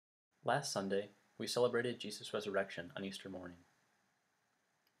Last Sunday, we celebrated Jesus' resurrection on Easter morning.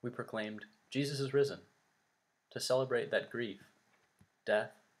 We proclaimed, Jesus is risen, to celebrate that grief, death,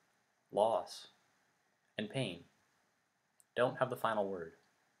 loss, and pain don't have the final word.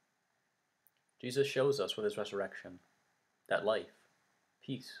 Jesus shows us with his resurrection that life,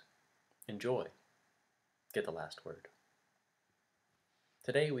 peace, and joy get the last word.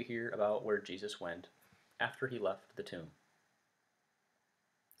 Today we hear about where Jesus went after he left the tomb.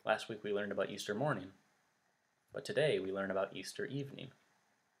 Last week we learned about Easter morning, but today we learn about Easter evening.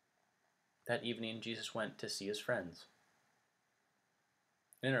 That evening Jesus went to see his friends.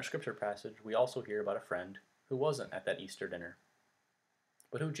 In our scripture passage, we also hear about a friend who wasn't at that Easter dinner,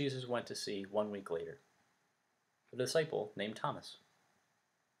 but who Jesus went to see 1 week later, a disciple named Thomas.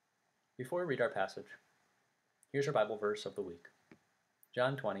 Before we read our passage, here's our Bible verse of the week.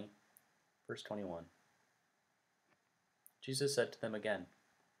 John 20, verse 21. Jesus said to them again,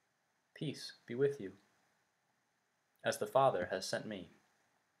 "Peace be with you. As the Father has sent me,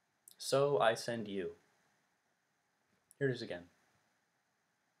 so I send you." Here it is again.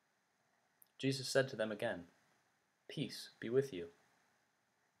 Jesus said to them again, "Peace be with you.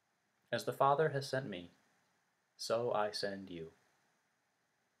 As the Father has sent me, so I send you."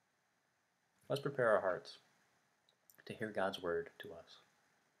 Let's prepare our hearts to hear God's word to us.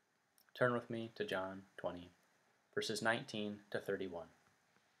 Turn with me to John 20, verses 19 to 31.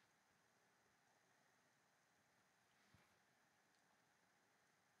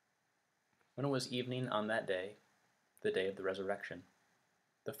 When it was evening on that day, the day of the resurrection,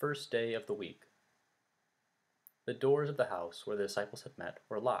 the first day of the week, the doors of the house where the disciples had met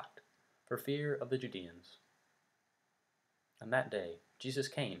were locked for fear of the Judeans. On that day, Jesus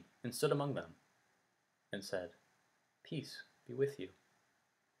came and stood among them and said, "Peace be with you."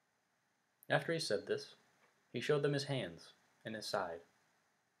 After he said this, he showed them his hands and his side.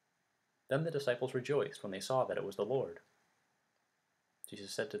 Then the disciples rejoiced when they saw that it was the Lord.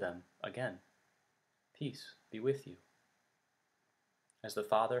 Jesus said to them again, "Peace be with you. As the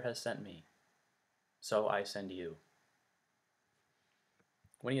Father has sent me, so I send you."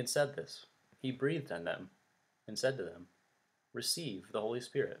 When he had said this, he breathed on them and said to them, "Receive the Holy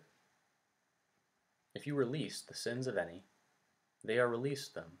Spirit. If you release the sins of any, they are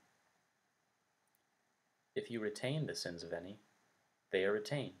released them. If you retain the sins of any, they are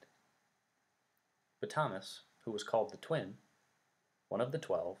retained." But Thomas, who was called the twin, one of the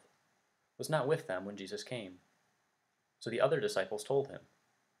 12, was not with them when Jesus came. So the other disciples told him,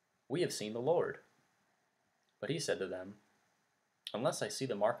 "We have seen the Lord." But he said to them, "Unless I see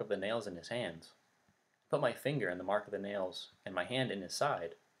the mark of the nails in his hands, put my finger in the mark of the nails, and my hand in his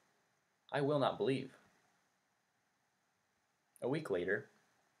side, I will not believe." A week later,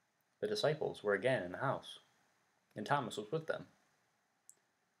 the disciples were again in the house, and Thomas was with them.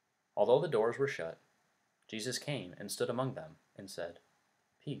 Although the doors were shut, Jesus came and stood among them and said,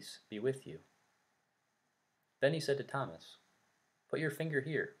 "Peace be with you." Then he said to Thomas, "Put your finger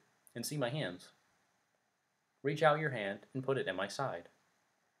here and see my hands. Reach out your hand and put it in my side.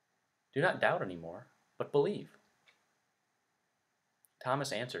 Do not doubt anymore, but believe."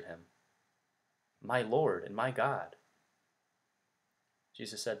 Thomas answered him, "My Lord and my God."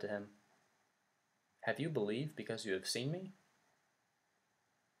 Jesus said to him, "Have you believed because you have seen me?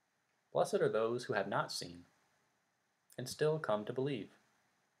 Blessed are those who have not seen and still come to believe."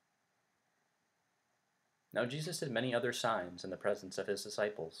 Now Jesus did many other signs in the presence of his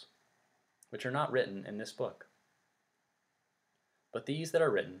disciples, which are not written in this book. But these that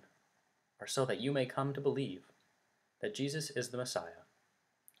are written are so that you may come to believe that Jesus is the Messiah,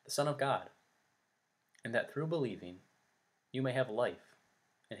 the Son of God, and that through believing you may have life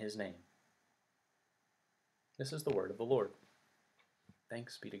in his name. This is the word of the Lord.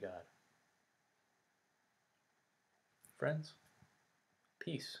 Thanks be to God. Friends,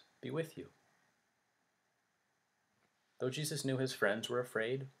 peace be with you. Though Jesus knew his friends were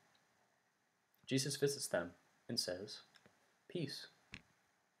afraid, Jesus visits them and says, "Peace."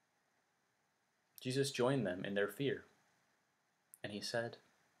 Jesus joined them in their fear, and he said,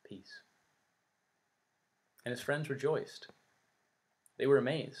 "Peace." And his friends rejoiced. They were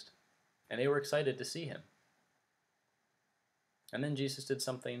amazed, and they were excited to see him. And then Jesus did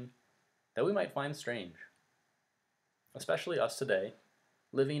something that we might find strange, especially us today,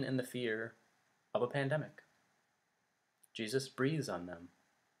 living in the fear of a pandemic. Jesus breathes on them.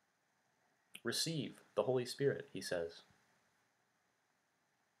 "Receive the Holy Spirit," he says.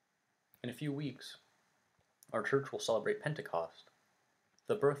 In a few weeks, our church will celebrate Pentecost,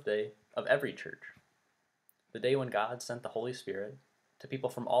 the birthday of every church, the day when God sent the Holy Spirit to people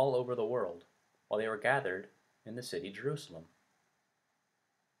from all over the world while they were gathered in the city Jerusalem.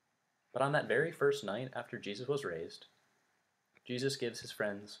 But on that very first night after Jesus was raised, Jesus gives his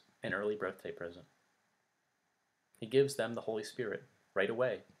friends an early birthday present. He gives them the Holy Spirit right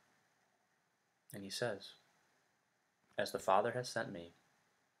away. And he says, "As the Father has sent me,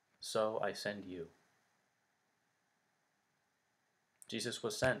 so I send you." Jesus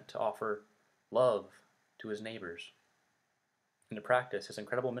was sent to offer love to his neighbors and to practice his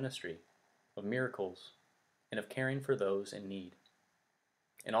incredible ministry of miracles and of caring for those in need,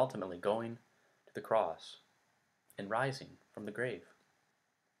 and ultimately going to the cross and rising from the grave.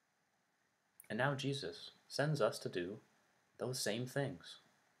 And now Jesus sends us to do those same things.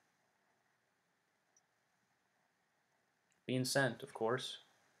 Being sent, of course,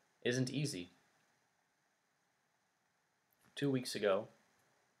 isn't easy. 2 weeks ago,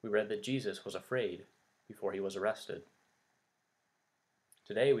 we read that Jesus was afraid before he was arrested.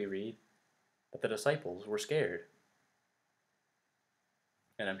 Today we read that the disciples were scared.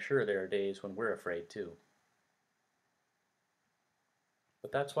 And I'm sure there are days when we're afraid too.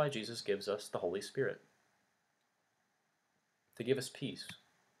 But that's why Jesus gives us the Holy Spirit, to give us peace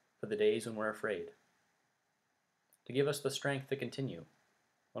for the days when we're afraid, to give us the strength to continue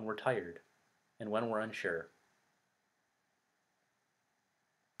when we're tired and when we're unsure.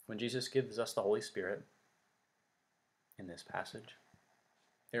 When Jesus gives us the Holy Spirit in this passage,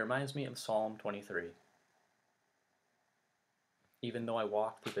 it reminds me of Psalm 23. Even though I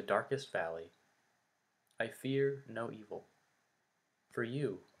walk through the darkest valley, I fear no evil, for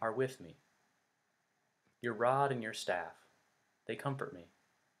you are with me. Your rod and your staff, they comfort me.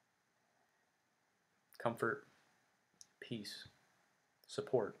 Comfort, peace,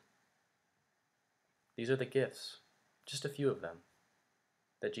 support. These are the gifts, just a few of them,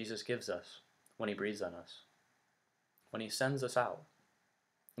 that Jesus gives us when he breathes on us, when he sends us out,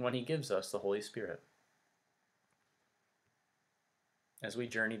 and when he gives us the Holy Spirit. As we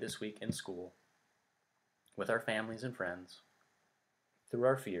journey this week in school, with our families and friends, through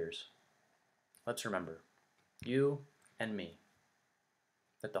our fears, let's remember, you and me,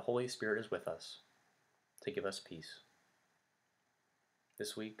 that the Holy Spirit is with us to give us peace.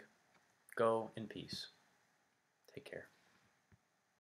 This week, go in peace. Take care.